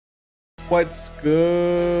What's good,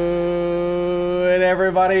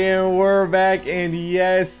 everybody? And we're back. And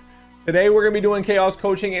yes, today we're gonna be doing K-Aus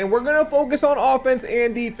Coaching, and we're gonna focus on offense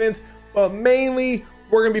and defense, but mainly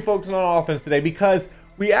we're gonna be focusing on offense today because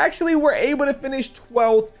we actually were able to finish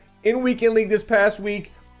 12th in weekend league this past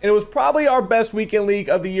week, and it was probably our best weekend league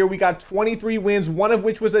of the year. We got 23 wins, one of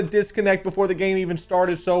which was a disconnect before the game even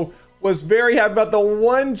started, so was very happy about the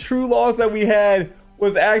one true loss that we had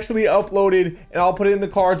was actually uploaded, and I'll put it in the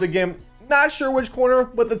cards again. Not sure which corner,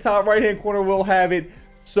 but the top right hand corner will have it.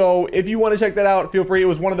 So if you want to check that out, feel free. It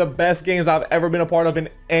was one of the best games I've ever been a part of in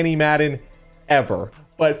any Madden ever.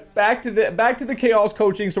 But back to the K-Aus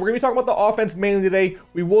Coaching. So we're gonna be talking about the offense mainly today.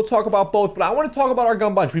 We will talk about both, but I want to talk about our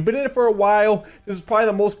gun bunch. We've been in it for a while. This is probably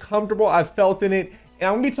the most comfortable I've felt in it, and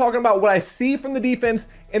I'm gonna be talking about what I see from the defense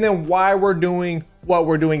and then why we're doing what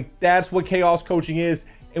we're doing. That's what K-Aus Coaching is.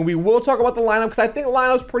 And we will talk about the lineup because I think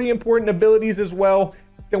lineup's pretty important, abilities as well.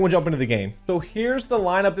 Then we'll jump into the game. So here's the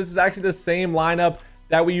lineup. This is actually the same lineup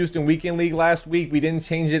that we used in weekend league last week. We didn't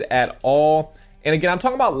change it at all. And again, I'm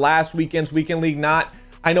talking about last weekend's weekend league, not,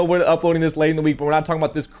 I know we're uploading this late in the week, but we're not talking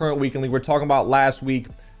about this current weekend league. We're talking about last week.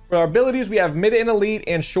 For our abilities, we have mid and elite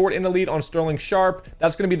and short and elite on Sterling Sharp.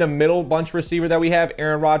 That's going to be the middle bunch receiver that we have.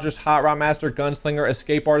 Aaron Rodgers, Hot Route Master, Gunslinger,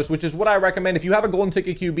 Escape Artist, which is what I recommend. If you have a golden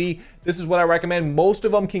ticket QB, this is what I recommend. Most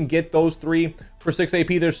of them can get those three for 6 AP.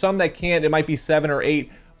 There's some that can't. It might be 7 or 8.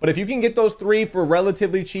 But if you can get those three for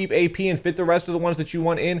relatively cheap AP and fit the rest of the ones that you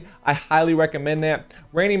want in, I highly recommend that.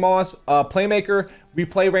 Randy Moss, playmaker. We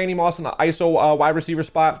play Randy Moss in the ISO wide receiver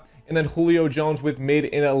spot. And then Julio Jones with mid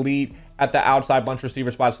and elite at the outside bunch receiver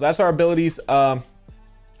spot. So that's our abilities for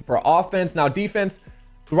offense. Now defense,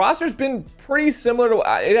 the roster's been pretty similar to,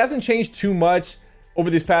 it hasn't changed too much over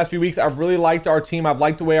these past few weeks. I've really liked our team. I've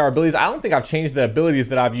liked the way our abilities, I don't think I've changed the abilities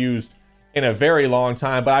that I've used in a very long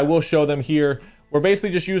time, but I will show them here. We're basically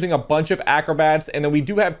just using a bunch of acrobats, and then we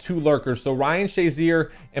do have 2 lurkers. So Ryan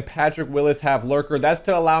Shazier and Patrick Willis have lurker. That's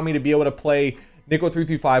to allow me to be able to play nickel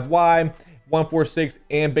 335Y, 146,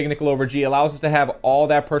 and big nickel over G. Allows us to have all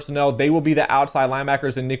that personnel. They will be the outside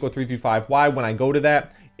linebackers in nickel 335Y when I go to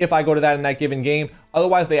that, if I go to that in that given game.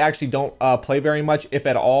 Otherwise, they actually don't play very much, if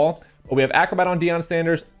at all. But we have acrobat on Deion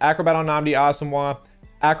Sanders, acrobat on Nnamdi Asomugha,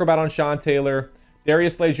 acrobat on Sean Taylor.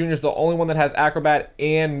 Darius Slay Jr. is the only one that has acrobat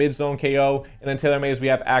and mid-zone KO. And then Taylor Mays, we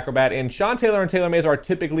have acrobat. And Sean Taylor and Taylor Mays are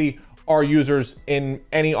typically our users in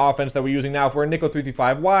any offense that we're using. Now, if we're in nickel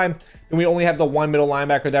 335Y, then we only have the one middle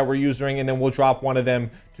linebacker that we're using, and then we'll drop one of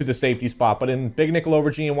them to the safety spot. But in big nickel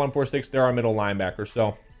over G and 146, they're our middle linebackers.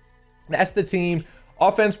 So that's the team.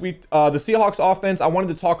 Offense, the Seahawks offense, I wanted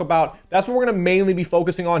to talk about. That's what we're going to mainly be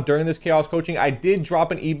focusing on during this K-Aus Coaching. I did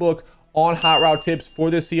drop an ebook on hot route tips for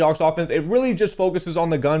the Seahawks offense. It really just focuses on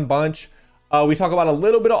the gun bunch. We talk about a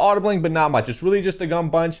little bit of audibling, but not much. It's really just the gun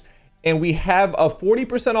bunch. And we have a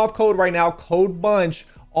 40% off code right now, code bunch,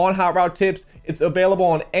 on hot route tips. It's available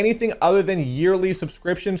on anything other than yearly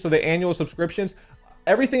subscriptions, so the annual subscriptions.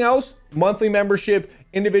 Everything else, monthly membership,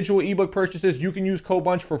 individual ebook purchases, you can use code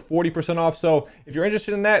bunch for 40% off. So if you're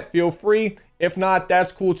interested in that, feel free. If not,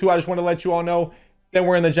 that's cool too. I just want to let you all know. Then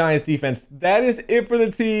we're in the Giants defense. That is it for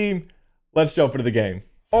the team. Let's jump into the game.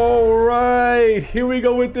 All right, here we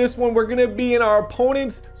go with this one. We're gonna be in our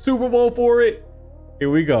opponent's Super Bowl for it. Here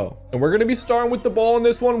we go. And we're gonna be starting with the ball in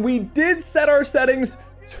this one. We did set our settings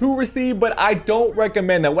to receive, but I don't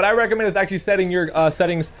recommend that. What I recommend is actually setting your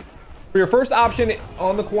settings for your first option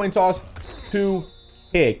on the coin toss to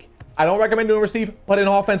kick. I don't recommend doing receive, but in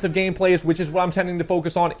offensive gameplays, which is what I'm tending to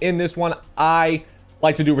focus on in this one, I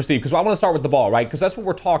like to do receive because I want to start with the ball, right? Because that's what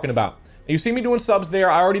we're talking about. You see me doing subs there.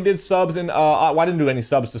 I already did subs, and well, I didn't do any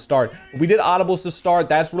subs to start. We did audibles to start.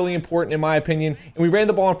 That's really important in my opinion. And we ran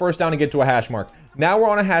the ball on first down to get to a hash mark. Now we're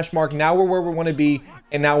on a hash mark. Now we're where we want to be,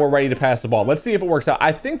 and now we're ready to pass the ball. Let's see if it works out.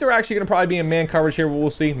 I think they're actually going to probably be in man coverage here.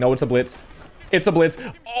 We'll see. No, it's a blitz. It's a blitz.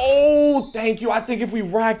 Oh, thank you. I think if we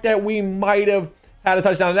racked that, we might have had a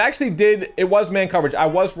touchdown. It actually did. It was man coverage. I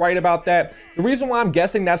was right about that. The reason why I'm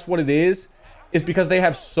guessing that's what it is because they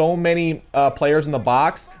have so many players in the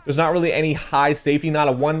box. There's not really any high safety, not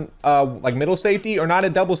a one like middle safety, or not a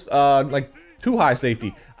double like 2 high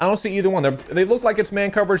safety. I don't see either one. They look like it's man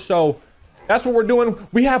coverage, so that's what we're doing.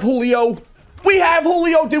 We have Julio. We have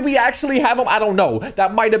Julio. Did we actually have him? I don't know.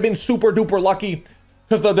 That might have been super duper lucky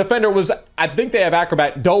because the defender was, I think they have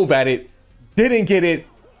acrobat, dove at it, didn't get it.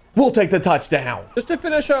 We'll take the touchdown. Just to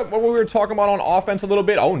finish up what we were talking about on offense a little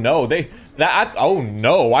bit. Oh no, oh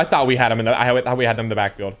no, I thought we had them in the, I thought we had them in the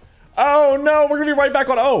backfield. Oh no, we're gonna be right back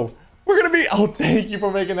on. Oh, we're gonna be, oh, thank you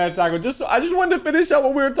for making that tackle. I just wanted to finish up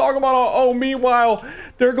what we were talking about. Oh, meanwhile,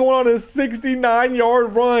 they're going on a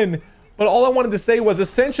 69-yard run. But all I wanted to say was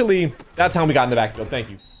essentially, that's how we got in the backfield.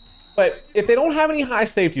 Thank you. But if they don't have any high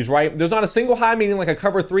safeties, right? There's not a single high, meaning like a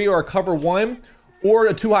cover 3 or a cover 1, or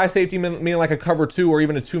a 2 high safety, meaning like a cover 2 or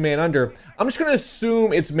even a 2-man under. I'm just going to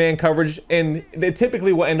assume it's man coverage, and they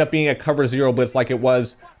typically will end up being a cover 0 blitz like it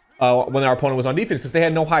was when our opponent was on defense, because they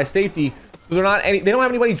had no high safety. So they don't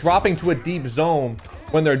have anybody dropping to a deep zone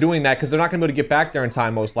when they're doing that, because they're not going to be able to get back there in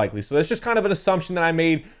time, most likely. So that's just kind of an assumption that I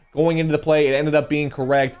made going into the play. It ended up being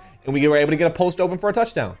correct, and we were able to get a post open for a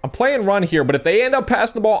touchdown. I'm playing run here, but if they end up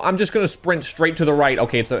passing the ball, I'm just going to sprint straight to the right.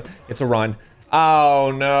 Okay, it's a run.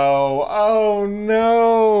 Oh no. Oh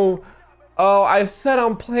no. Oh, I said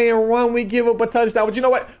I'm playing run. We give up a touchdown. But you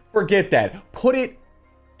know what? Forget that. Put it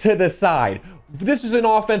to the side. This is an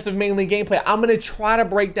offensive mainly gameplay. I'm going to try to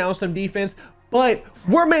break down some defense, but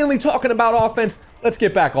we're mainly talking about offense. Let's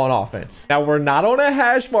get back on offense. Now, we're not on a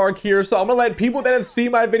hash mark here, so I'm going to let people that have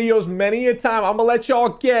seen my videos many a time, I'm going to let y'all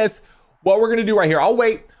guess what we're going to do right here. I'll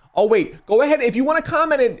wait. Go ahead. If you want to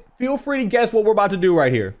comment it, feel free to guess what we're about to do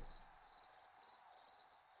right here.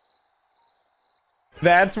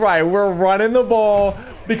 That's right. We're running the ball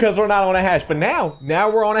because we're not on a hash. But now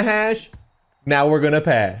we're on a hash. Now we're going to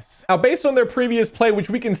pass. Now, based on their previous play,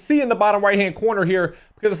 which we can see in the bottom right-hand corner here,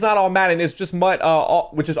 because it's not all Madden, it's just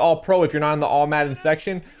which is all pro if you're not in the all Madden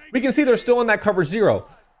section, we can see they're still in that cover 0.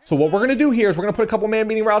 So what we're going to do here is we're going to put a couple man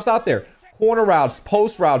beating routes out there. Corner routes,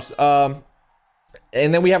 post routes, and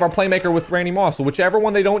then we have our playmaker with Randy Moss. So whichever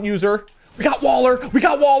one they don't use her. We got Waller.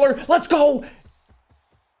 Let's go.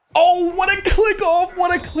 Oh, what a click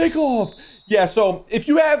off. Yeah, so if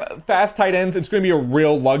you have fast tight ends, it's going to be a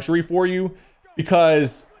real luxury for you,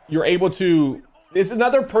 because you're able to, there's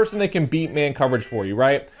another person that can beat man coverage for you,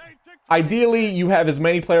 right? Ideally, you have as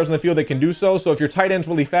many players on the field that can do so. So if your tight end's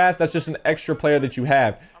really fast, that's just an extra player that you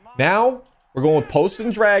have. Now, we're going with posts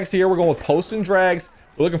and drags here. We're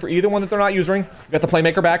looking for either one that they're not using. We got the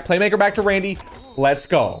playmaker back to Randy. Let's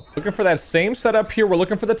go. Looking for that same setup here. We're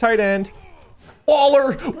looking for the tight end.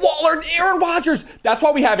 Waller, Aaron Rodgers. That's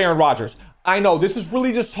why we have Aaron Rodgers. I know this is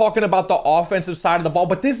really just talking about the offensive side of the ball,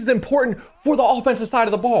 but this is important for the offensive side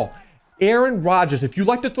of the ball. Aaron Rodgers, if you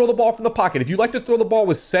like to throw the ball from the pocket, if you like to throw the ball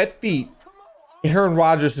with set feet, Aaron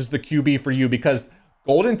Rodgers is the QB for you, because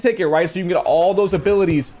golden ticket, right? So you can get all those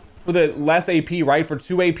abilities for the less AP, right? For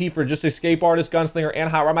 2 AP for just escape artist, gunslinger, and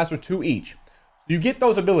hot rod master, 2 each. You get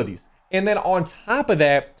those abilities. And then on top of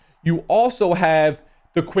that, you also have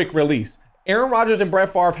the quick release. Aaron Rodgers and Brett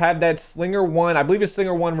Favre had that Slinger 1, I believe it's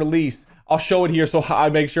Slinger 1 release. I'll show it here so I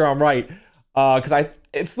make sure I'm right. Because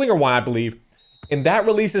it's Slinger 1, I believe. And that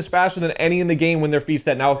release is faster than any in the game when their feet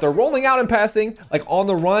set. Now, if they're rolling out and passing, like on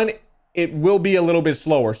the run, it will be a little bit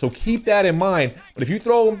slower. So keep that in mind. But if you're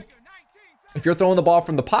throwing the ball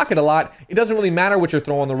from the pocket a lot, it doesn't really matter what your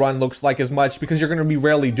throw on the run looks like as much, because you're going to be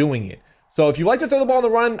rarely doing it. So if you like to throw the ball on the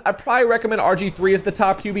run, I'd probably recommend RG3 as the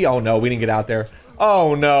top QB. Oh, no, we didn't get out there.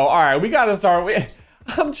 Oh, no. All right, we got to start.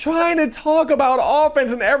 I'm trying to talk about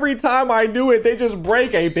offense, and every time I do it, they just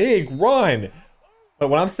break a big run. But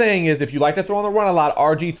what I'm saying is, if you like to throw on the run a lot,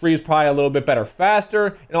 RG3 is probably a little bit better,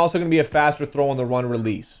 faster, and also going to be a faster throw on the run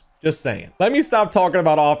release. Just saying. Let me stop talking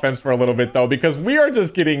about offense for a little bit, though, because we are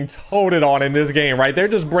just getting toted on in this game, right? They're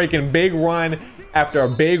just breaking big run after a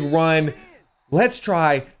big run. Let's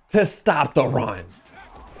try to stop the run.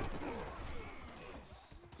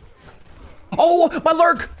 Oh, my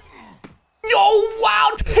lurk. Oh,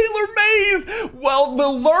 wow, Taylor Mays. Well, the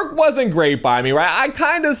lurk wasn't great by me, right? I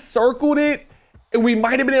kind of circled it, and we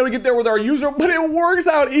might have been able to get there with our user, but it works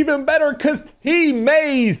out even better because T.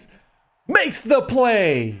 Mays makes the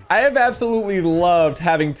play. I have absolutely loved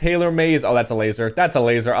having Taylor Mays. Oh, that's a laser. That's a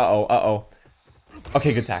laser. Uh-oh.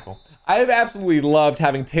 Okay, good tackle. I have absolutely loved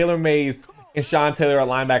having Taylor Mays and Sean Taylor at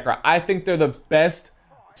linebacker. I think they're the best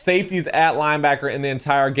safeties at linebacker in the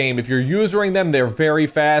entire game. If you're using them, they're very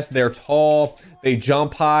fast, they're tall, they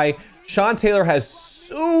jump high. Sean Taylor has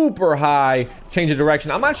super high change of direction.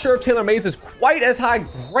 I'm not sure if Taylor Mays is quite as high.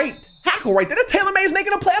 Great tackle right there. That's Taylor Mays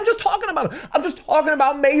making a play. I'm just talking about him. I'm just talking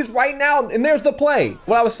about Mays right now, and there's the play.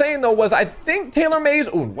 What I was saying, though, was I think Taylor Mays,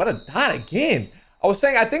 ooh, what a dot again. I was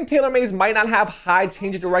saying I think Taylor Mays might not have high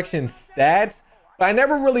change of direction stats, but I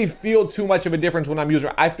never really feel too much of a difference when I'm using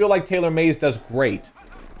her. I feel like Taylor Mays does great.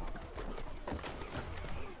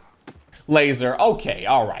 Laser. Okay,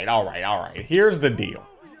 all right. Here's the deal.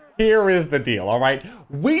 Here is the deal, all right?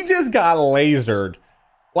 We just got lasered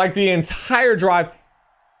like the entire drive,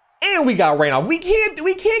 and we got ran off. We can't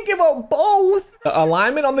give up both. The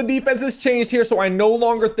alignment on the defense has changed here, so I no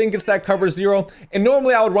longer think it's that cover 0. And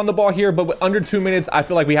normally I would run the ball here, but under 2 minutes, I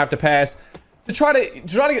feel like we have to pass. to try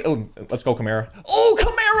to get, oh, let's go Kamara. Oh,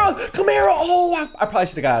 Kamara. Oh, I probably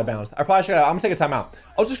should have got out of bounds. I'm gonna take a timeout.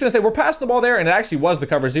 I was just gonna say, we're passing the ball there, and it actually was the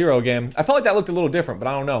cover 0 again. I felt like that looked a little different, but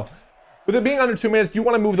I don't know. With it being under 2 minutes, you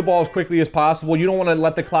want to move the ball as quickly as possible. You don't want to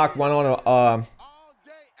let the clock run on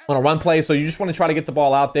a run play, so you just want to try to get the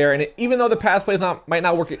ball out there. And even though the pass plays might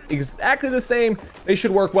not work exactly the same, they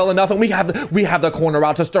should work well enough. And we have the corner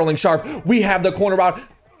route to Sterling Sharp. We have the corner route.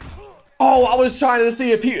 Oh, I was trying to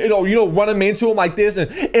see if he, run him into him like this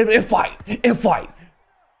and fight.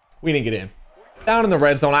 We didn't get in. Down in the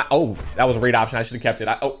red zone. Oh, that was a read option. I should have kept it.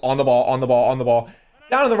 On the ball.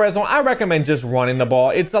 Down in the red zone, I recommend just running the ball.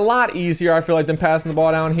 It's a lot easier, I feel like, than passing the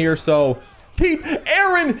ball down here. So keep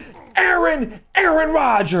Aaron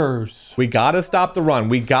Rodgers. We gotta stop the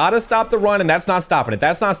run. And that's not stopping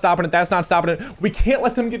it. We can't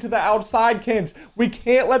let them get to the outside, Kent. We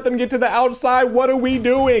can't let them get to the outside. What are we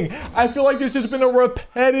doing? I feel like it's just been a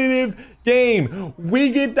repetitive game. We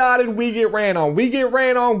get dotted, we get ran on. We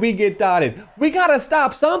get dotted. We gotta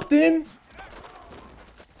stop something.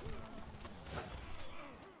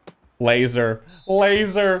 Laser.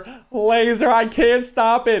 I can't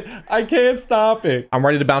stop it. I'm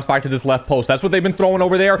ready to bounce back to this left post. That's what they've been throwing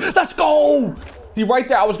over there. Let's go. See, right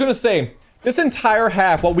there, I was gonna say, this entire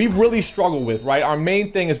half, what we've really struggled with, right? Our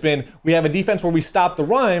main thing has been, we have a defense where we stop the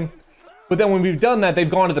run, but then when we've done that, they've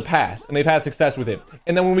gone to the pass and they've had success with it.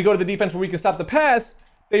 And then when we go to the defense where we can stop the pass,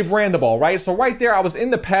 they've ran the ball, right? So right there, I was in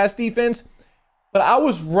the pass defense, but I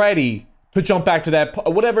was ready to jump back to that,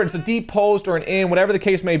 whatever, it's a deep post or an in, whatever the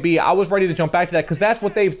case may be. I was ready to jump back to that because that's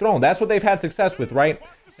what they've thrown. That's what they've had success with, right?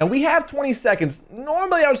 And we have 20 seconds.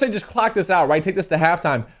 Normally, I would say just clock this out, right? Take this to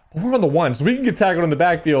halftime. But we're on the 1, so we can get tackled in the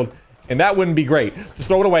backfield, and that wouldn't be great. Just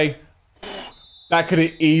throw it away. That could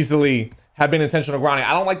easily have been intentional grounding.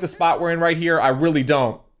 I don't like the spot we're in right here. I really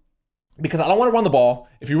don't. Because I don't want to run the ball.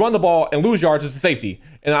 If you run the ball and lose yards, it's a safety.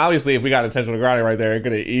 And obviously, if we got intentional grounding right there, it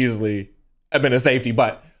could have easily have been a safety.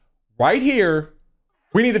 But right here,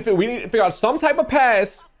 we need to figure out some type of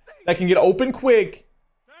pass that can get open quick,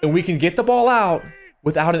 and we can get the ball out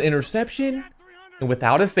without an interception and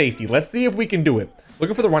without a safety. Let's see if we can do it.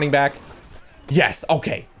 Looking for the running back. Yes,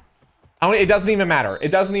 okay. It doesn't even matter. It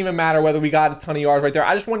doesn't even matter whether we got a ton of yards right there.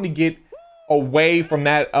 I just wanted to get away from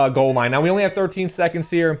that goal line. Now, we only have 13 seconds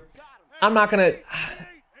here. I'm not gonna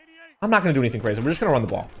do anything crazy. We're just gonna run the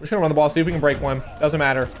ball. See if we can break one. Doesn't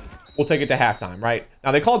matter. We'll take it to halftime, right?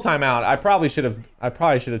 Now, they called timeout. I probably should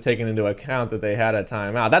have taken into account that they had a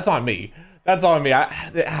timeout. That's on me.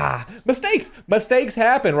 Mistakes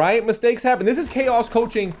happen, right? Mistakes happen. This is K-Aus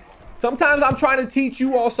Coaching. Sometimes I'm trying to teach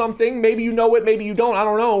you all something. Maybe you know it, maybe you don't. I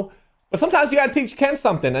don't know. But sometimes you got to teach Kent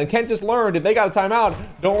something. And Kent just learned if they got a timeout,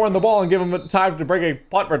 don't run the ball and give them time to break a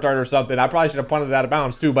punt return or something. I probably should have punted it out of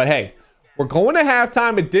bounds too. But hey, we're going to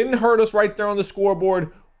halftime. It didn't hurt us right there on the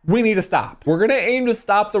scoreboard. We need to stop. We're going to aim to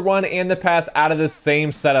stop the run and the pass out of this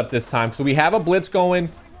same setup this time. So we have a blitz going.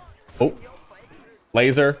 Oh,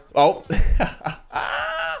 laser. Oh,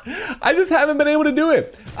 I just haven't been able to do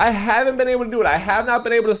it. I have not been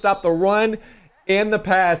able to stop the run and the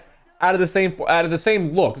pass out of the same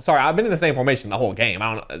look. Sorry, I've been in the same formation the whole game.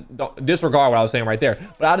 Don't disregard what I was saying right there.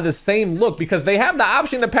 But out of the same look, because they have the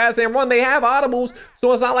option to pass and run. They have audibles,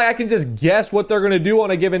 so it's not like I can just guess what they're going to do on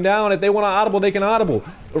a given down. If they want to audible, they can audible.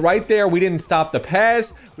 But right there, we didn't stop the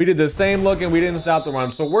pass. We did the same look, and we didn't stop the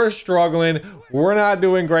run. So we're struggling. We're not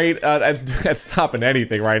doing great at stopping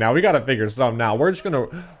anything right now. We got to figure something out. We're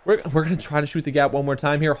gonna try to shoot the gap one more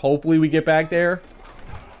time here. Hopefully, we get back there.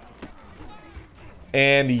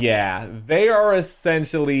 And yeah, they are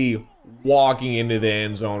essentially walking into the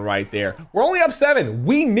end zone right there. We're only up 7.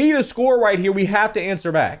 We need a score right here. We have to answer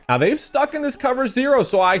back. Now, they've stuck in this cover 0,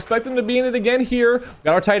 so I expect them to be in it again here. We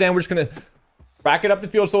got our tight end. We're just going to back it up the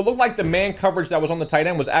field. So it looked like the man coverage that was on the tight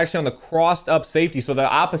end was actually on the crossed up safety. So the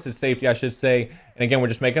opposite safety, I should say. And again, we're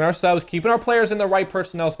just making our subs, keeping our players in the right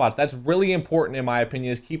personnel spots. That's really important, in my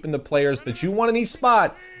opinion, is keeping the players that you want in each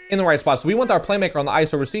spot in the right spot. So we want our playmaker on the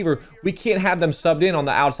ISO receiver. We can't have them subbed in on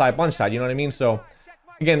the outside bunch side. You know what I mean? So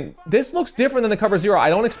again, this looks different than the cover 0. I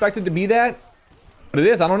don't expect it to be that, but it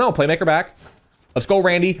is. I don't know. Playmaker back. Let's go,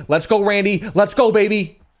 Randy. Let's go, Randy. Let's go,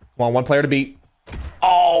 baby. Come on, one player to beat.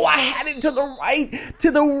 Oh, I had it to the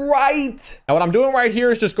right. Now what I'm doing right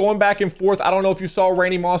here is just going back and forth. I don't know if you saw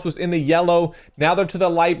Randy Moss was in the yellow. Now they're to the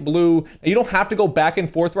light blue. Now, you don't have to go back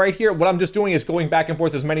and forth right here. What I'm just doing is going back and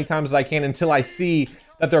forth as many times as I can until I see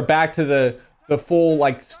that they're back to the full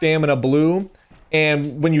like stamina blue.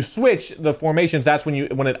 And when you switch the formations, that's when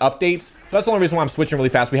it updates. So that's the only reason why I'm switching really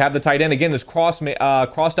fast. We have the tight end again, this crossed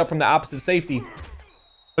up from the opposite safety.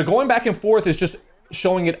 But going back and forth is just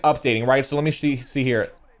showing it updating, right? So let me see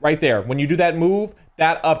here. right there. When you do that move,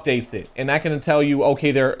 that updates it. And that can tell you,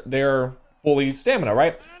 okay, they're fully stamina,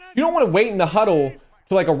 right? You don't want to wait in the huddle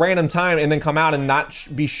to like a random time and then come out and not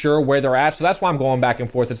be sure where they're at. So that's why I'm going back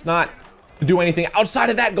and forth. It's not to do anything outside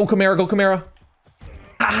of that. Go Kamara, go Kamara.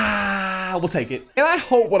 Ah, we'll take it. And I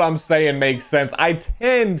hope what I'm saying makes sense. I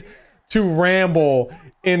tend to ramble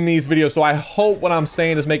in these videos, so I hope what I'm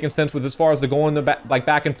saying is making sense with as far as the going the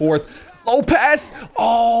back and forth. Low pass.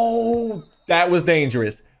 Oh, that was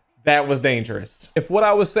dangerous. That was dangerous. If what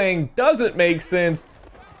I was saying doesn't make sense,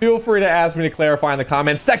 feel free to ask me to clarify in the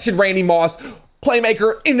comments section. Randy Moss,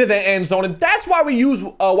 playmaker into the end zone. And that's why we use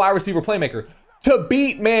a wide receiver playmaker, to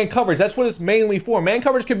beat man coverage. That's what it's mainly for. Man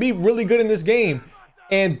coverage can be really good in this game.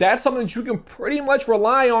 And that's something that you can pretty much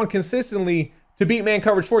rely on consistently to beat man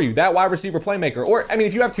coverage for you. That wide receiver playmaker. Or, I mean,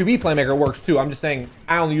 if you have QB playmaker, it works too. I'm just saying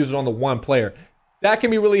I only use it on the one player. That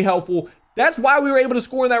can be really helpful. That's why we were able to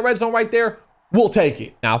score in that red zone right there. We'll take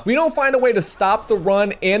it. Now, if we don't find a way to stop the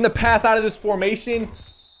run and the pass out of this formation,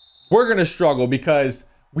 we're going to struggle because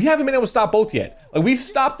we haven't been able to stop both yet. Like, we've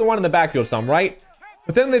stopped the run in the backfield some, right?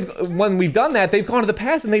 But then when we've done that, they've gone to the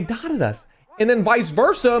pass and they've dotted us. And then vice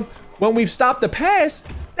versa, when we've stopped the pass,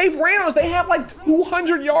 they've ran us. They have like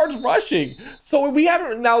 200 yards rushing. So we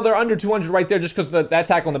haven't, now they're under 200 right there just because that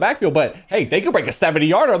tackle in the backfield. But hey, they could break a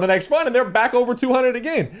 70-yarder on the next run and they're back over 200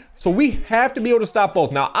 again. So we have to be able to stop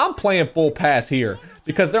both. Now, I'm playing full pass here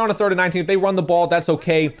because they're on a 3rd and 19. If they run the ball, that's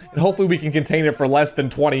okay. And hopefully we can contain it for less than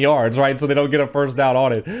 20 yards, right? So they don't get a first down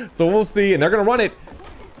on it. So we'll see. And they're going to run it.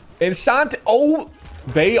 And Shante, oh,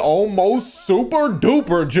 they almost super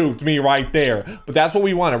duper juked me right there. But that's what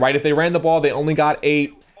we wanted, right? If they ran the ball, they only got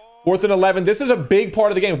 8. 4th and 11. This is a big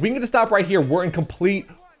part of the game. If we can get to stop right here, we're in complete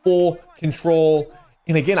full control.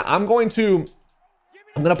 And again, I'm going to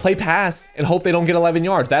play pass and hope they don't get 11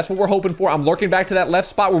 yards. That's what we're hoping for. I'm lurking back to that left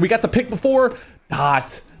spot where we got the pick before.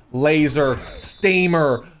 Dot, laser,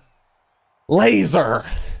 steamer, laser.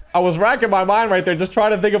 I was racking my mind right there, just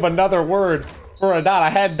trying to think of another word for a dot. I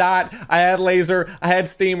had laser, I had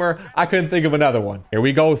steamer. I couldn't think of another one. Here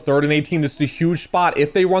we go, 3rd and 18. This is a huge spot.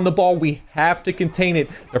 If they run the ball, we have to contain it.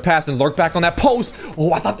 They're passing, lurk back on that post.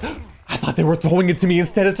 Oh, I thought they were throwing it to me.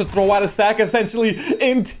 Instead, it's a throw out of sack, essentially.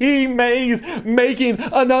 And T Mays making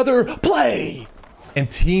another play. And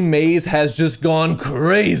Team Mays has just gone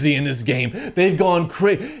crazy in this game. They've gone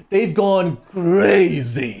crazy.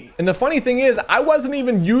 And the funny thing is, I wasn't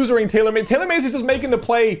even using Taylor Mays. Taylor Mays is just making the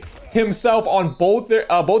play himself on both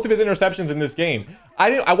of his interceptions in this game.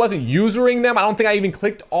 I wasn't using them. I don't think I even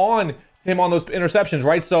clicked on him on those interceptions,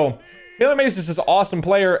 right? So Taylor Mays is just an awesome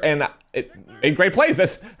player and it made great plays.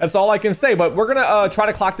 That's all I can say. But we're gonna try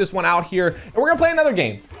to clock this one out here, and we're gonna play another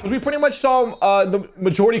game. We pretty much saw the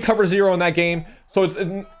majority cover 0 in that game. So it's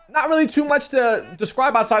not really too much to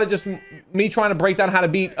describe outside of just me trying to break down how to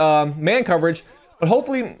beat man coverage. But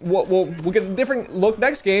hopefully we'll get a different look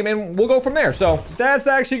next game and we'll go from there. So that's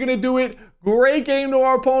actually going to do it. Great game to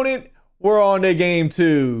our opponent. We're on to game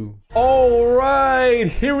 2. All right,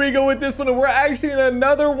 here we go with this one. And we're actually in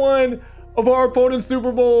another one of our opponent's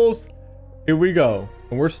Super Bowls. Here we go.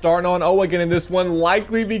 And we're starting on O again in this one,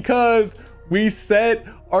 likely because we set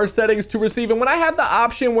our settings to receive. And when I have the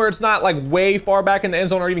option where it's not like way far back in the end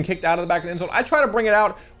zone or even kicked out of the back of the end zone, I try to bring it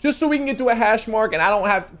out just so we can get to a hash mark and I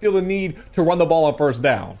don't feel the need to run the ball on 1st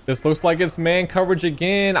down. This looks like it's man coverage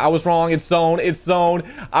again. I was wrong. It's zone. It's zone.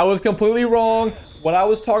 I was completely wrong. What I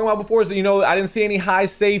was talking about before is that, I didn't see any high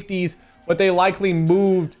safeties, but they likely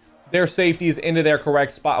moved their safeties into their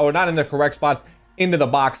correct spot, or not in their correct spots, into the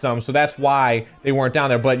box some. So that's why they weren't down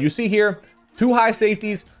there. But you see here, 2 high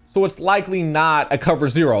safeties. So it's likely not a cover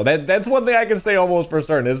 0. That's one thing I can say almost for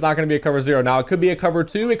certain. It's not going to be a cover 0. Now, it could be a cover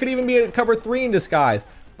 2. It could even be a cover 3 in disguise.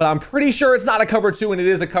 But I'm pretty sure it's not a cover 2 and it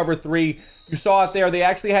is a cover 3. You saw it there. They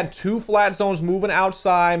actually had 2 flat zones moving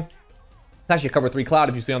outside. It's actually a cover 3 cloud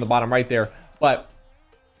if you see on the bottom right there. But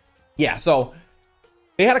yeah, so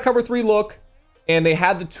they had a cover 3 look. And they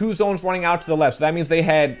had the 2 zones running out to the left. So that means they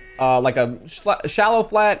had like a shallow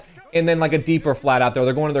flat and then like a deeper flat out there.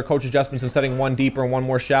 They're going to their coach adjustments and setting 1 deeper and 1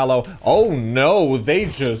 more shallow. Oh no, they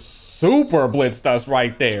just super blitzed us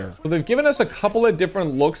right there. So they've given us a couple of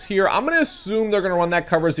different looks here. I'm going to assume they're going to run that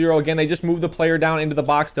cover 0 again. They just moved the player down into the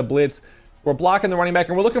box to blitz. We're blocking the running back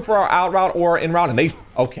and we're looking for our out route or in route. And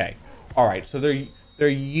okay. All right. So they're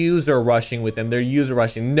user rushing with them. They're user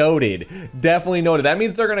rushing. Noted. Definitely noted. That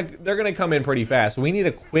means they're gonna come in pretty fast. So we need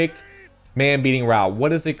a quick man beating route.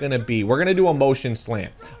 What is it gonna be? We're gonna do a motion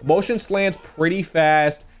slant. Motion slant's pretty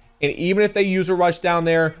fast, and even if they user rush down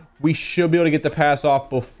there, we should be able to get the pass off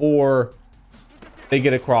before they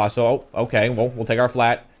get across. So okay, well, we'll take our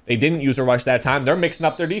flat. They didn't use a rush that time. They're mixing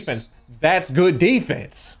up their defense. That's good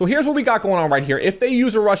defense. So here's what we got going on right here. If they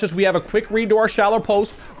use a rushes, we have a quick read to our shallow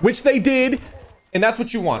post, which they did. And that's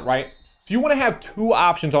what you want, right? So you want to have 2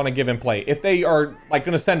 options on a given play. If they are like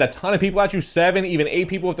going to send a ton of people at you, 7, even 8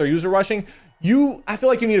 people if they're user rushing, I feel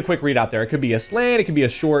like you need a quick read out there. It could be a slant, it could be a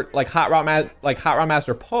short like hot route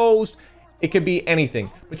master post. It could be anything.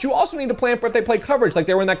 But you also need to plan for if they play coverage, like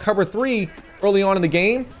they were in that cover 3 early on in the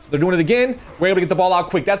game. They're doing it again. We're able to get the ball out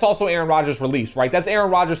quick. That's also Aaron Rodgers' release, right? That's Aaron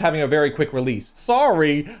Rodgers having a very quick release.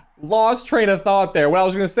 Sorry, lost train of thought there. What I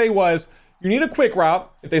was going to say was, you need a quick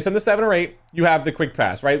route. If they send the 7 or 8, you have the quick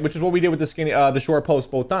pass, right? Which is what we did with the short post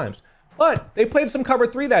both times. But they played some cover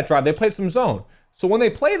 3 that drive. They played some zone. So when they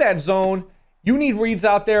play that zone, you need reads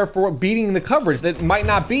out there for beating the coverage that might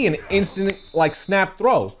not be an instant like snap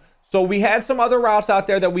throw. So we had some other routes out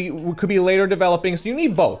there that we could be later developing. So you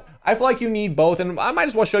need both. I feel like you need both. And I might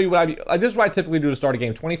as well show you what this is what I typically do to start a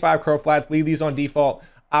game. 25 curl flats, leave these on default,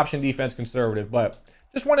 option defense conservative. But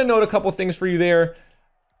just want to note a couple things for you there.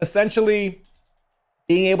 Essentially,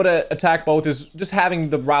 being able to attack both is just having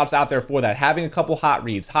the routes out there for that. Having a couple hot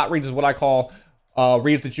reads. Hot reads is what I call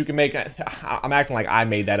reads that you can make. I'm acting like I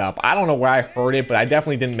made that up. I don't know where I heard it, but I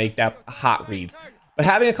definitely didn't make that hot reads. But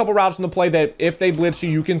having a couple routes in the play that if they blitz you,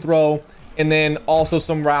 you can throw. And then also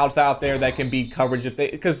some routes out there that can beat coverage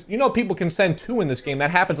because you know people can send 2 in this game. That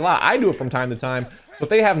happens a lot. I do it from time to time. So if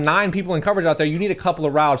they have 9 people in coverage out there, you need a couple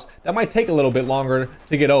of routes that might take a little bit longer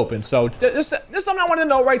to get open. So this is something I wanted to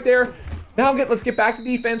know right there. Now let's get back to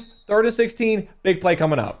defense. 3rd and 16, big play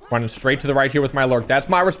coming up. Running straight to the right here with my lurk. That's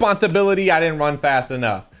my responsibility. I didn't run fast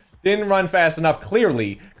enough. Didn't run fast enough,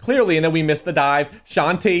 clearly. And then we missed the dive.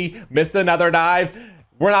 Sean T missed another dive.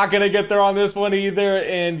 We're not going to get there on this one either.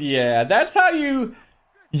 And yeah, that's how you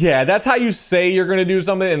say you're going to do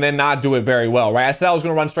something and then not do it very well, right? I said I was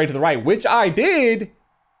going to run straight to the right, which I did,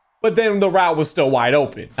 but then the route was still wide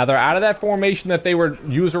open. Now they're out of that formation that they were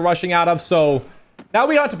user rushing out of. So now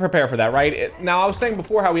we have to prepare for that, right? Now I was saying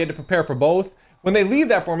before how we had to prepare for both. When they leave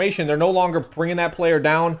that formation, they're no longer bringing that player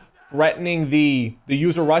down, threatening the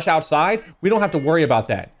user rush outside. We don't have to worry about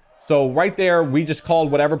that. So right there, we just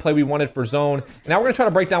called whatever play we wanted for zone. And now we're going to try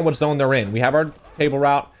to break down what zone they're in. We have our table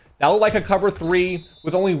route. That looked like a cover 3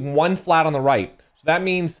 with only 1 flat on the right. So that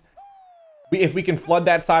means if we can flood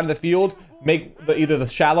that side of the field, make either the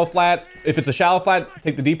shallow flat. If it's a shallow flat,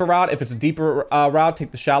 take the deeper route. If it's a deeper route,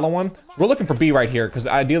 take the shallow one. So we're looking for B right here because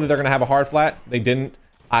ideally they're going to have a hard flat. They didn't.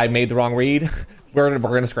 I made the wrong read. We're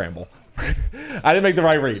going to scramble. I didn't make the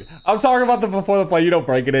right read. I'm talking about the before the play,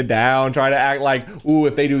 breaking it down, trying to act like, ooh,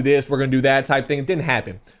 if they do this, we're gonna do that type thing. It didn't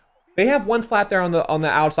happen. They have 1 flat there on the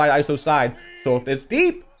outside ISO side. So if it's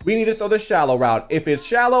deep, we need to throw the shallow route. If it's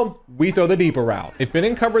shallow, we throw the deeper route. It's been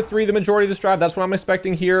in cover 3 the majority of this drive. That's what I'm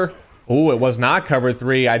expecting here. Oh, it was not cover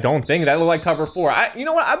 3. I don't think that looked like cover 4. You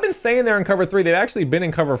know what? I've been saying they're in cover 3. They've actually been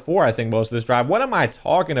in cover 4, I think, most of this drive. What am I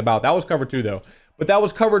talking about? That was cover 2 though. But that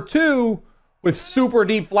was cover 2 with super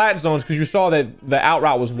deep flat zones because you saw that the out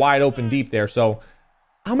route was wide open deep there. So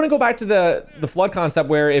I'm going to go back to the flood concept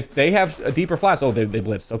where if they have a deeper flats, oh, they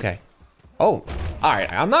blitzed. Okay. Oh, all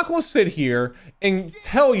right. I'm not going to sit here and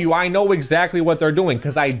tell you I know exactly what they're doing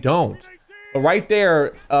because I don't. But right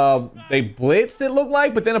there, they blitzed, it looked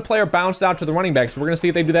like, but then a player bounced out to the running back. So we're going to see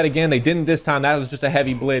if they do that again. They didn't this time. That was just a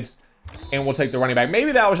heavy blitz. And we'll take the running back.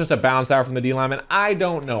 Maybe that was just a bounce out from the D lineman. I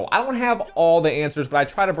don't know. I don't have all the answers, but I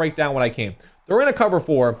try to break down what I can. They're in a cover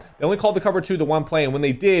 4. They only called the cover 2 the 1 play. And when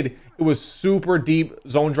they did, it was super deep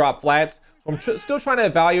zone drop flats. So I'm still trying to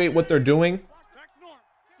evaluate what they're doing.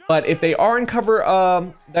 But if they are in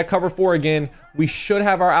cover, that cover 4 again, we should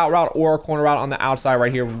have our out route or our corner route on the outside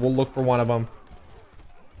right here. We'll look for one of them.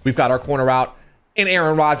 We've got our corner route and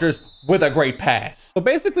Aaron Rodgers with a great pass. So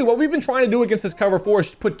basically what we've been trying to do against this cover 4 is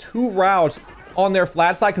just put 2 routes on their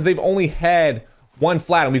flat side because they've only had 1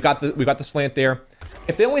 flat, and we've got the slant there.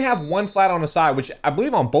 If they only have 1 flat on the side, which I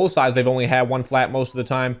believe on both sides they've only had 1 flat most of the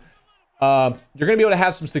time, you're going to be able to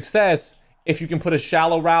have some success if you can put a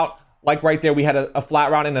shallow route. Like right there, we had a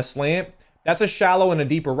flat route and a slant. That's a shallow and a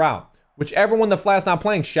deeper route. Whichever one the flat's not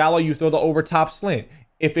playing, shallow, you throw the over top slant.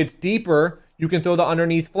 If it's deeper, you can throw the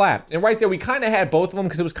underneath flat. And right there, we kind of had both of them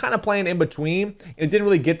because it was kind of playing in between. And it didn't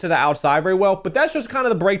really get to the outside very well. But that's just kind of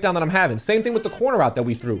the breakdown that I'm having. Same thing with the corner route that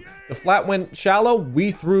we threw. The flat went shallow.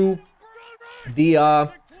 We threw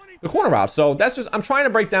the corner route. So that's just, I'm trying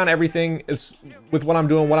to break down everything with what I'm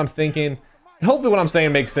doing, what I'm thinking. And hopefully what I'm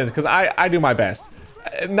saying makes sense because I do my best.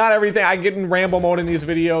 Not everything. I get in ramble mode in these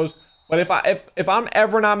videos. But if I'm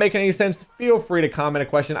ever not making any sense, feel free to comment a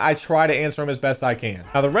question. I try to answer them as best I can.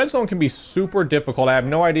 Now, the red zone can be super difficult. I have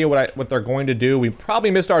no idea what they're going to do. We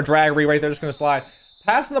probably missed our drag read right there. Just going to slide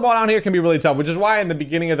Passing the ball down here can be really tough, which is why in the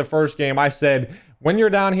beginning of the first game, I said, when you're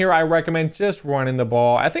down here, I recommend just running the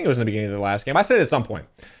ball. I think it was in the beginning of the last game. I said it at some point.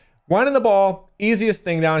 Running the ball, easiest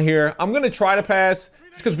thing down here. I'm going to try to pass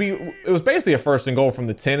just because it was basically a 1st and goal from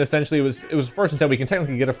the 10. Essentially, it was 1st and 10. We can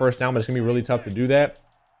technically get a 1st down, but it's going to be really tough to do that.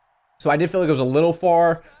 So I did feel like it was a little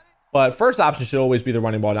far, but first option should always be the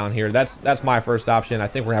running ball down here. That's my first option. I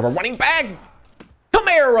think we're going to have a running back. Come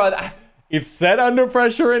here. It's set under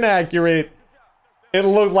pressure and accurate. It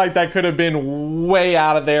looked like that could have been way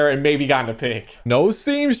out of there and maybe gotten a pick. No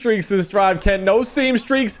seam streaks this drive, Ken. No seam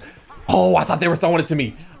streaks. Oh, I thought they were throwing it to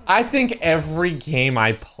me. I think every game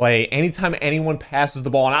I play, anytime anyone passes the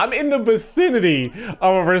ball and I'm in the vicinity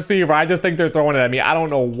of a receiver, I just think they're throwing it at me. I don't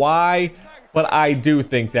know why, but I do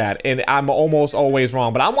think that. And I'm almost always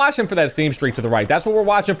wrong. But I'm watching for that seam streak to the right. That's what we're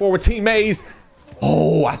watching for with Team A's.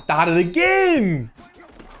 Oh, I thought it again.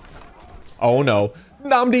 Oh, no.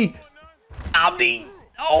 Namdi. Namdi.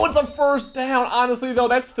 Oh, it's a 1st down. Honestly, though,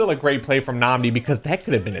 that's still a great play from Namdi because that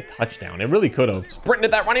could have been a touchdown. It really could have. Sprinting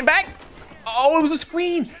at that running back. Oh, it was a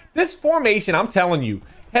screen. This formation, I'm telling you,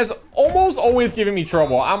 has almost always given me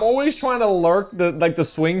trouble. I'm always trying to lurk the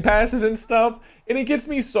swing passes and stuff, and it gets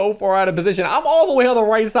me so far out of position. I'm all the way on the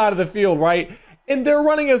right side of the field, right? And they're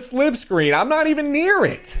running a slip screen. I'm not even near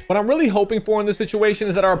it. What I'm really hoping for in this situation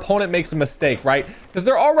is that our opponent makes a mistake, right? Because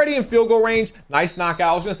they're already in field goal range. Nice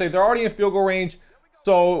knockout. I was going to say they're already in field goal range.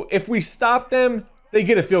 So if we stop them, they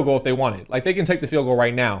get a field goal if they want it. Like, they can take the field goal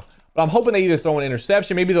right now. But I'm hoping they either throw an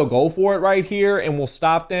interception. Maybe they'll go for it right here and we'll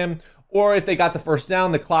stop them. Or if they got the 1st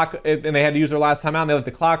down, the clock, and they had to use their last timeout, and they let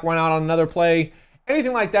the clock run out on another play.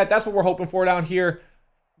 Anything like that, that's what we're hoping for down here.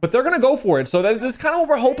 But they're going to go for it. So that's kind of what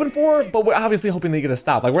we're hoping for. But we're obviously hoping they get a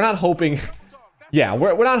stop. Like, we're not hoping. Yeah,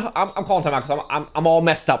 we're not. I'm calling timeout because I'm all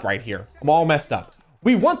messed up right here. I'm all messed up.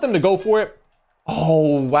 We want them to go for it.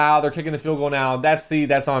 Oh, wow. They're kicking the field goal now. That's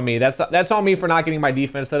on me. That's on me for not getting my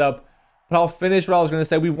defense set up. But I'll finish what I was going to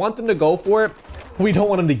say. We want them to go for it. We don't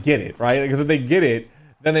want them to get it, right? Because if they get it,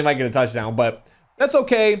 then they might get a touchdown. But that's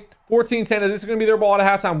okay. 14-10. This is going to be their ball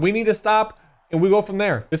at halftime. We need to stop, and we go from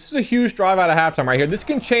there. This is a huge drive out of halftime right here. This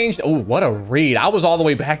can change. Oh, what a read. I was all the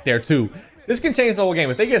way back there, too. This can change the whole game.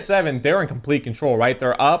 If they get 7, they're in complete control, right?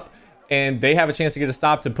 They're up, and they have a chance to get a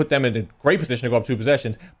stop to put them in a great position to go up 2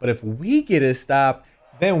 possessions. But if we get a stop,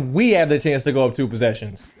 then we have the chance to go up 2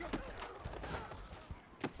 possessions.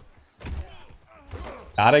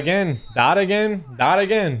 Dot again, dot again, dot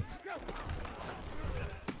again.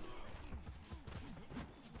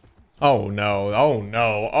 Oh no, oh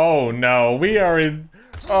no, oh no. We are in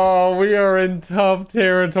tough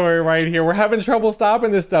territory right here. We're having trouble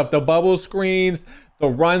stopping this stuff. The bubble screens, the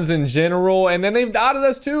runs in general, and then they've dotted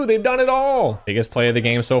us too. They've done it all. Biggest play of the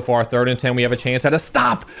game so far, 3rd and 10. We have a chance at a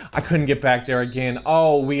stop. I couldn't get back there again.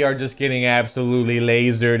 Oh, we are just getting absolutely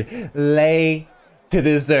lasered. Lay to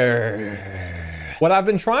the zero. What I've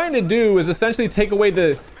been trying to do is essentially take away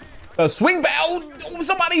the swing back. Oh,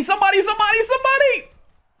 somebody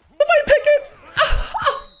pick it.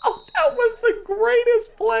 Oh, that was the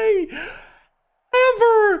greatest play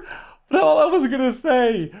ever. But all I was going to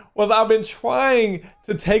say was I've been trying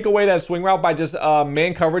to take away that swing route by just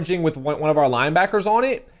man coveraging with one of our linebackers on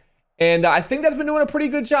it. And I think that's been doing a pretty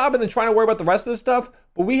good job, and then trying to worry about the rest of the stuff.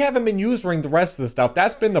 But we haven't been using the rest of the stuff.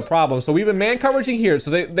 That's been the problem. So we've been man coveraging here. So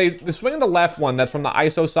they swing on the left one that's from the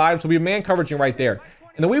ISO side. So we've been man coveraging right there.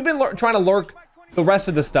 And then we've been trying to lurk the rest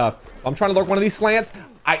of the stuff. I'm trying to lurk one of these slants.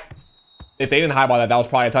 If they didn't highball that was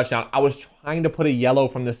probably a touchdown. I was trying to put a yellow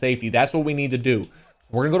from the safety. That's what we need to do.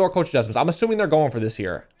 We're going to go to our coach adjustments. I'm assuming they're going for this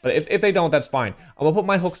here. But if they don't, that's fine. I'm going to put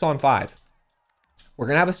my hooks on 5. We're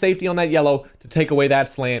going to have a safety on that yellow to take away that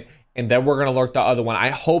slant. And then we're going to lurk the other one. I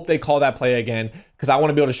hope they call that play again because I want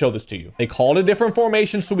to be able to show this to you. They called a different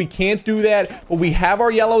formation, so we can't do that. But we have our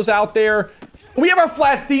yellows out there. We have our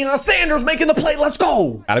flats. Deion Sanders making the play. Let's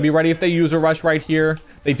go. Got to be ready if they use a rush right here.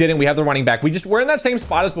 They didn't. We have the running back. We're in that same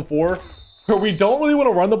spot as before where we don't really want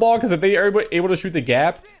to run the ball because if they are able to shoot the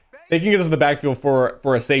gap, they can get us in the backfield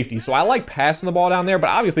for a safety. So I like passing the ball down there, but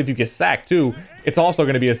obviously if you get sacked too, it's also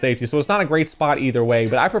going to be a safety. So it's not a great spot either way,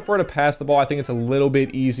 but I prefer to pass the ball. I think it's a little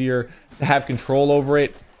bit easier to have control over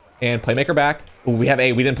it. And playmaker back. Ooh, we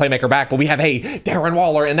didn't playmaker back, but we have Darren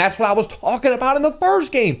Waller. And that's what I was talking about in the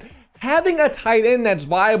first game. Having a tight end that's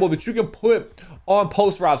viable that you can put on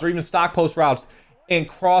post routes or even stock post routes and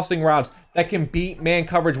crossing routes that can beat man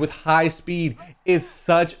coverage with high speed is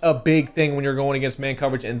such a big thing when you're going against man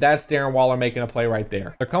coverage, and that's Darren Waller making a play right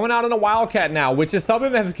there. They're coming out in a Wildcat now, which is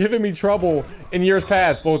something that's given me trouble in years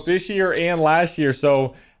past, both this year and last year.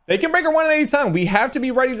 So They can break a run at any time. We have to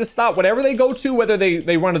be ready to stop whatever they go to, whether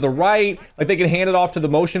they run to the right, like they can hand it off to the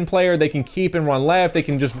motion player. They can keep and run left. They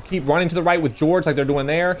can just keep running to the right with George like they're doing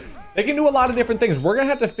there. They can do a lot of different things. We're going to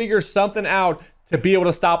have to figure something out to be able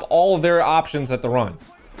to stop all of their options at the run.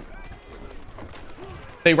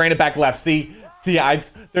 They ran it back left. See,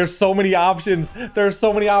 there's so many options. There's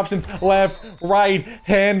so many options. Left, right,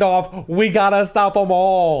 handoff. We got to stop them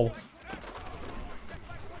all.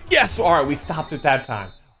 Yes. All right. We stopped it that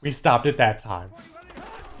time. We stopped it that time.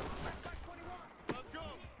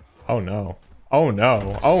 Oh no. Oh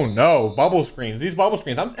no. Oh no. Bubble screens. These bubble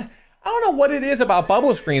screens. I don't know what it is about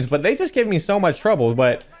bubble screens, but they just give me so much trouble.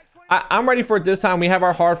 But I'm ready for it this time. We have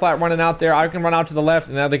our hard flat running out there. I can run out to the left,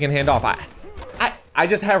 and now they can hand off. I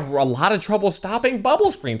just have a lot of trouble stopping bubble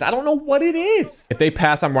screens. I don't know what it is. If they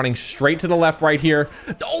pass, I'm running straight to the left right here.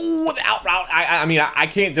 Oh, the out route. I mean, I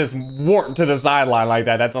can't just warp to the sideline like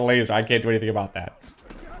that. That's a laser. I can't do anything about that.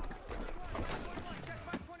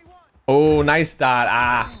 Oh, nice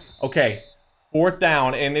dot. Okay. 4th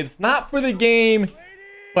down, and it's not for the game,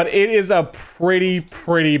 but it is a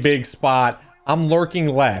pretty big spot. I'm lurking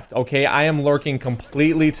left, okay? I am lurking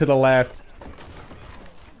completely to the left.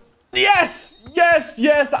 Yes! Yes,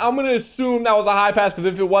 yes! I'm going to assume that was a high pass, because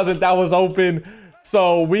if it wasn't, that was open.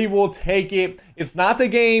 So we will take it. It's not the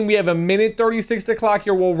game. We have a minute 36 to clock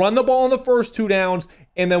here. We'll run the ball on the first 2 downs,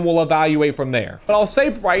 and then we'll evaluate from there. But I'll say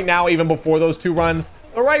right now, even before those 2 runs,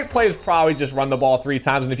 the right play is probably just run the ball 3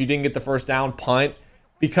 times, and if you didn't get the first down, punt,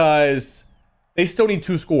 because they still need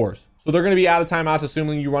 2 scores. So they're going to be out of timeouts,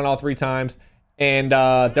 assuming you run all 3 times, and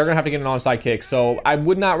they're going to have to get an onside kick. So I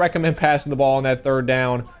would not recommend passing the ball on that 3rd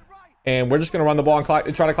down, and we're just going to run the ball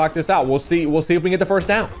and try to clock this out. We'll see if we can get the first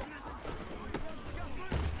down.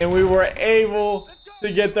 And we were able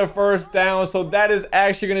to get the first down, so that is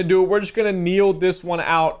actually going to do it. We're just going to kneel this one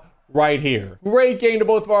out right here. Great game to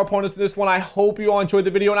both of our opponents in this one. I hope you all enjoyed the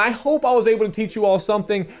video, and I hope I was able to teach you all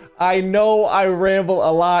something. I know I ramble a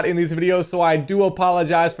lot in these videos, so I do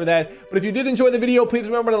apologize for that. But if you did enjoy the video, please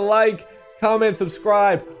remember to like, comment,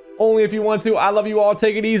 subscribe, only if you want to. I love you all.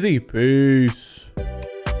 Take it easy. Peace.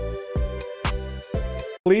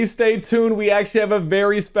 Please stay tuned. We actually have a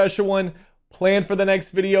very special one planned for the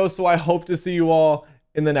next video, so I hope to see you all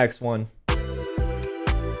in the next one.